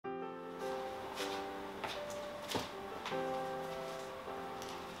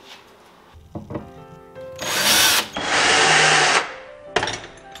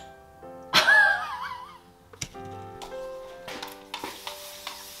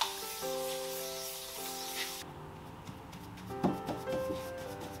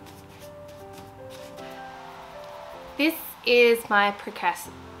is my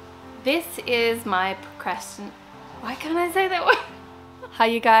why can't I say that word? Hi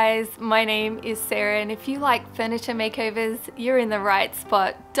you guys, my name is Sarah, and if you like furniture makeovers, you're in the right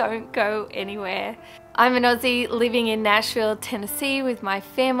spot. Don't go anywhere. I'm an Aussie living in Nashville, Tennessee with my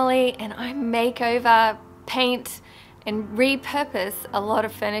family, and I makeover, paint, and repurpose a lot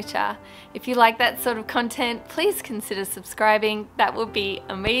of furniture. If you like that sort of content, please consider subscribing. That would be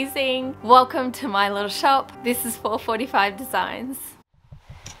amazing. Welcome to my little shop. This is 445 Designs.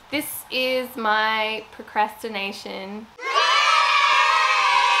 This is my procrastination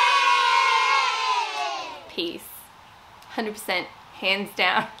piece. 100%, hands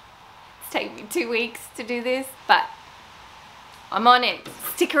down. It's taken me 2 weeks to do this, but I'm on it.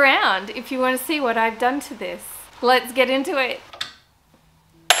 Stick around if you want to see what I've done to this. Let's get into it.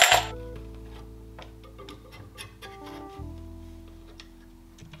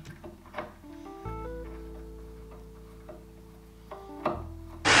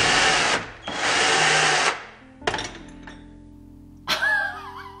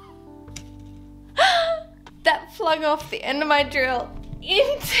 That flung off the end of my drill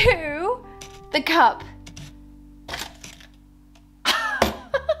into the cup.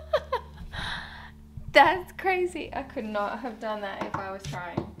 That's crazy. I could not have done that if I was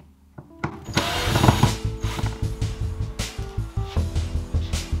trying.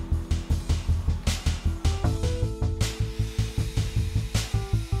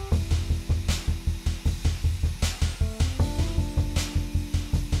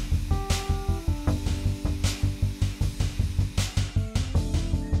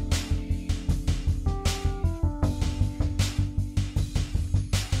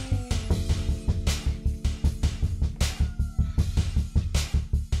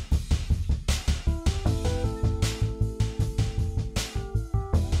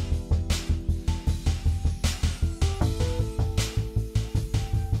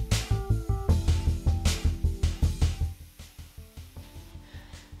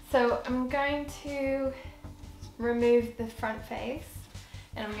 So I'm going to remove the front face,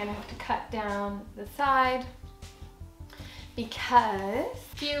 and I'm going to have to cut down the side because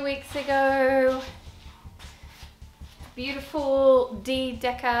a few weeks ago beautiful D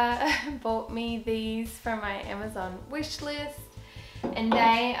Deca bought me these from my Amazon wish list, and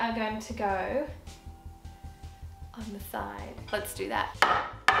they are going to go on the side. Let's do that.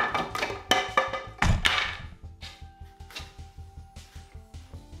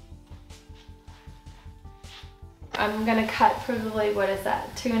 I'm gonna cut probably, what is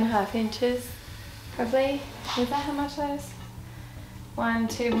that, 2.5 inches? Probably. Is that how much that is? 1,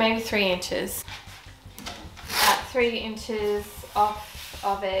 2, maybe 3 inches. About 3 inches off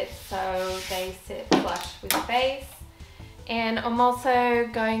of it so they sit flush with the base. And I'm also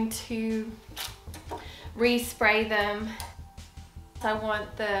going to respray them. I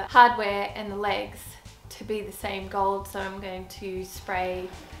want the hardware and the legs to be the same gold, so I'm going to spray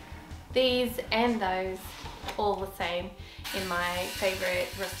these and those all the same in my favorite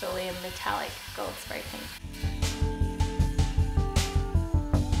Rust-Oleum metallic gold spray paint.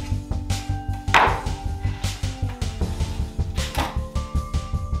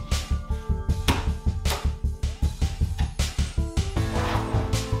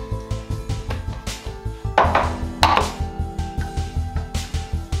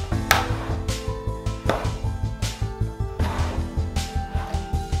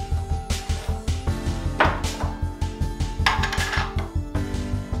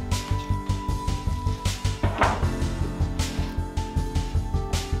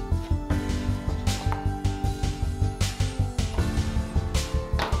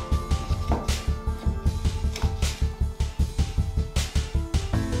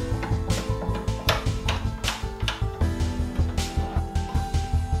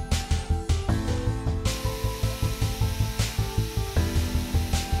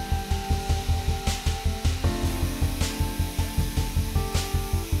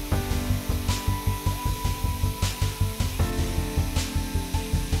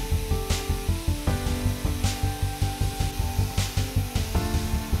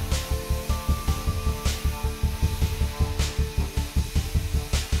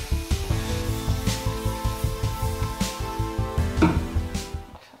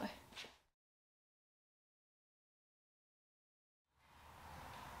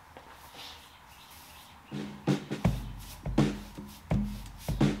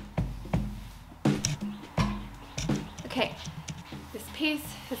 Okay, this piece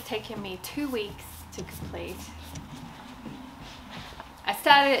has taken me 2 weeks to complete. I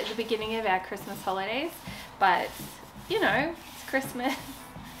started at the beginning of our Christmas holidays, but you know, it's Christmas.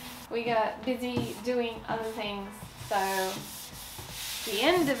 We got busy doing other things So the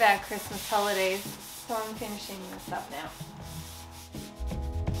end of our Christmas holidays, so I'm finishing this up now.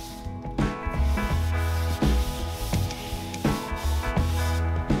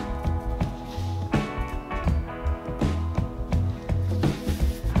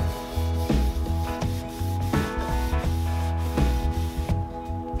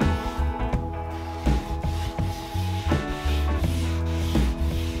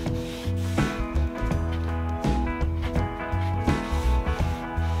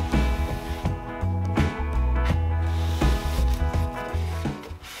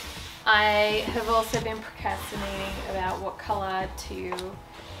 I have also been procrastinating about what colour to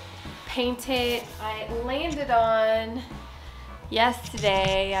paint it. I landed on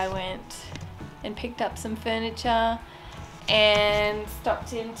yesterday. I went and picked up some furniture and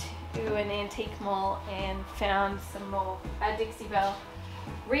stopped into an antique mall and found some more Dixie Belle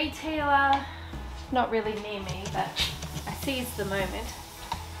retailer. Not really near me, but I seized the moment.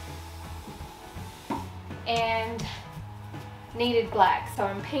 And needed black, so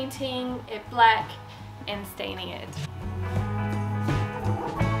I'm painting it black and staining it.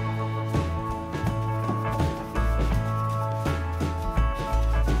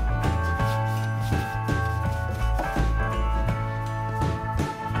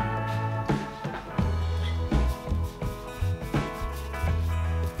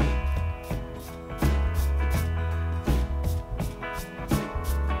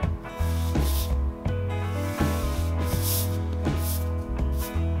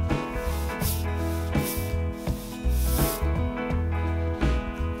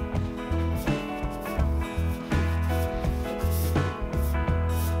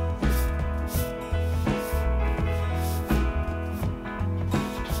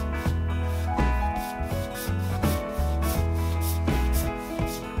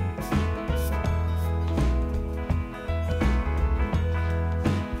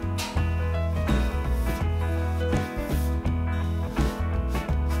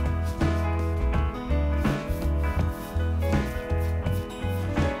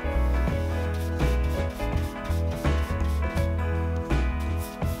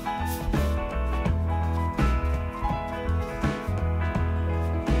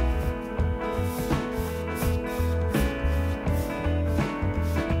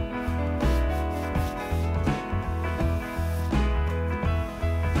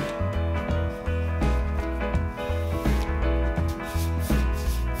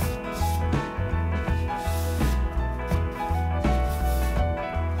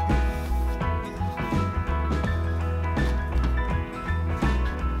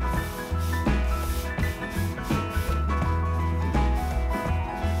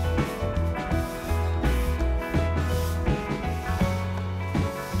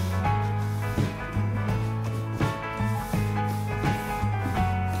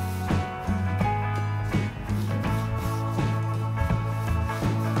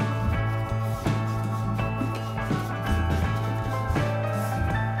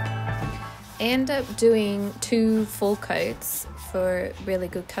 I end up doing 2 full coats for really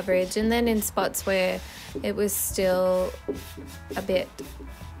good coverage, and then in spots where it was still a bit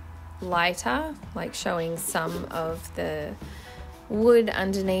lighter, like showing some of the wood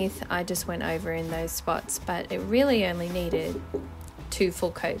underneath, I just went over in those spots, but it really only needed 2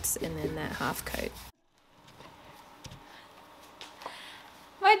 full coats and then that half coat.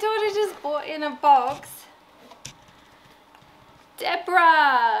 My daughter just bought in a box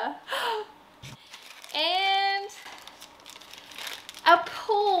Deborah and a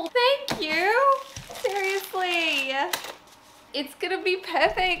pool. Thank you. Seriously. It's gonna be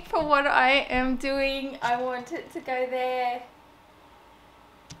perfect for what I am doing. I want it to go there.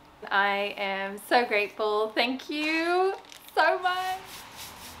 I am so grateful. Thank you so much.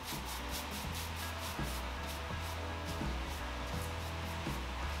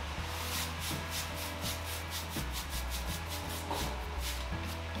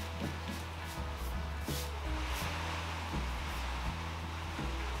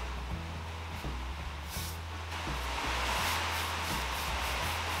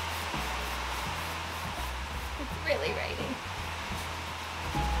 It's really raining.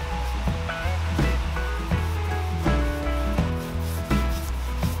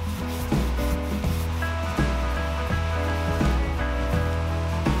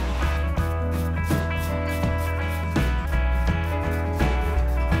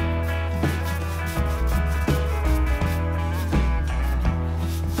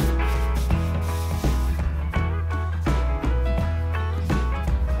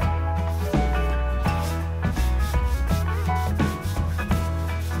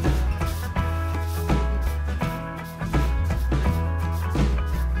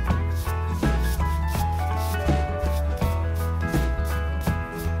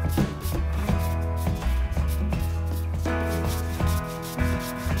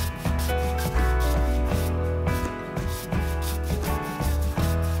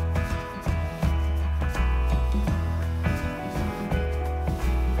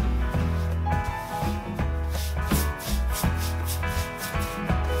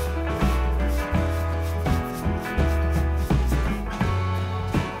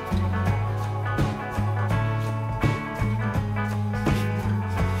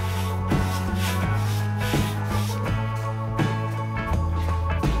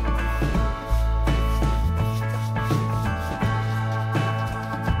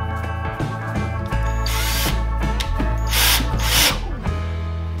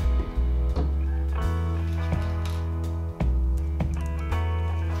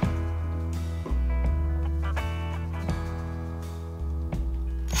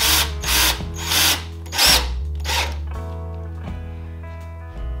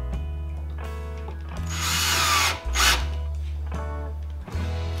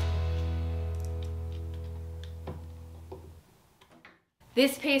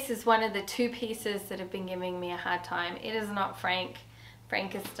 This piece is one of the 2 pieces that have been giving me a hard time. It is not Frank.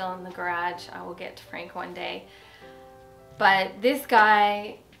 Frank is still in the garage. I will get to Frank one day. But this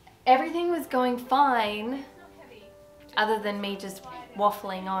guy, everything was going fine other than me just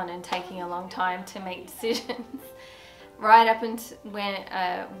waffling on and taking a long time to make decisions. Right up until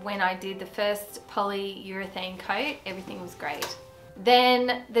when I did the first polyurethane coat, everything was great.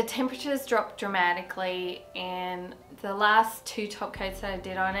 Then the temperatures dropped dramatically, and the last 2 top coats that I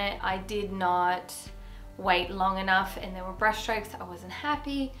did on it, I did not wait long enough, and there were brush strokes. I wasn't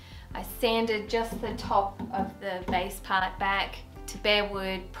happy. I sanded just the top of the base part back to bare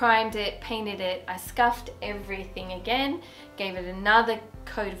wood, primed it, painted it. I scuffed everything again, gave it another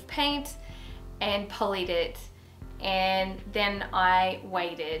coat of paint and polyed it. And then I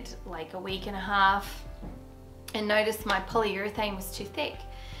waited like a week and a half and noticed my polyurethane was too thick.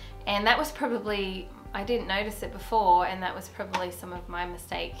 And that was probably, I didn't notice it before, and that was probably some of my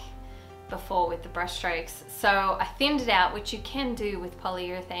mistake before with the brush strokes. So I thinned it out, which you can do with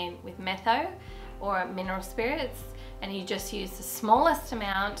polyurethane with metho or mineral spirits, and you just use the smallest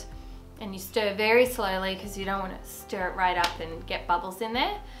amount and you stir very slowly because you don't want to stir it right up and get bubbles in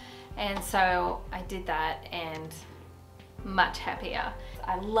there. And so I did that, and much happier.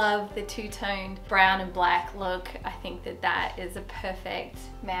 I love the 2-toned brown and black look. I think that that is a perfect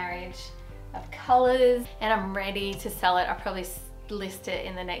marriage of colors, and I'm ready to sell it. I'll probably list it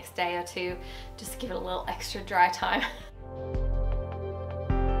in the next day or 2, just give it a little extra dry time.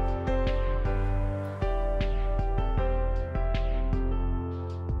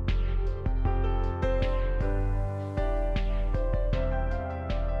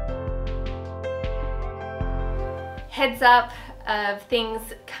 Heads up of things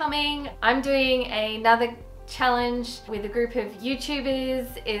coming. I'm doing another challenge with a group of YouTubers.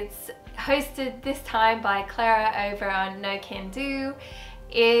 It's hosted this time by Clara over on No Can Do.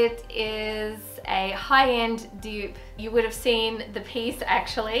 It is a high-end dupe. You would have seen the piece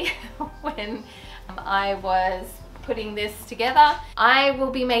actually when I was putting this together. I will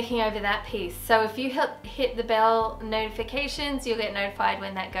be making over that piece. So if you hit the bell notifications, you'll get notified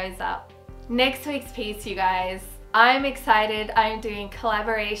when that goes up. Next week's piece, you guys, I'm excited. I'm doing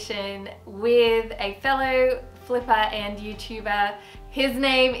collaboration with a fellow flipper and YouTuber. His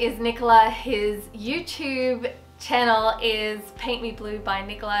name is Nicola. His YouTube channel is Paint Me Blue by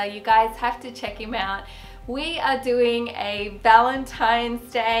Nicola. You guys have to check him out. We are doing a Valentine's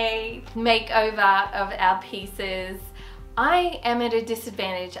Day makeover of our pieces. I am at a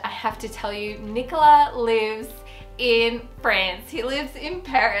disadvantage, I have to tell you. Nicola lives in France. He lives in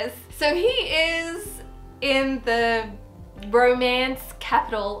Paris. So he is in the romance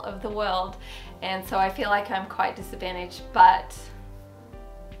capital of the world, and so I feel like I'm quite disadvantaged, but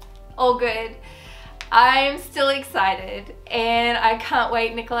all good. I'm still excited, and I can't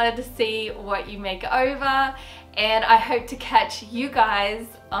wait, Nicola, to see what you make over, and I hope to catch you guys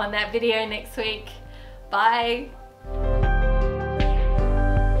on that video next week. Bye.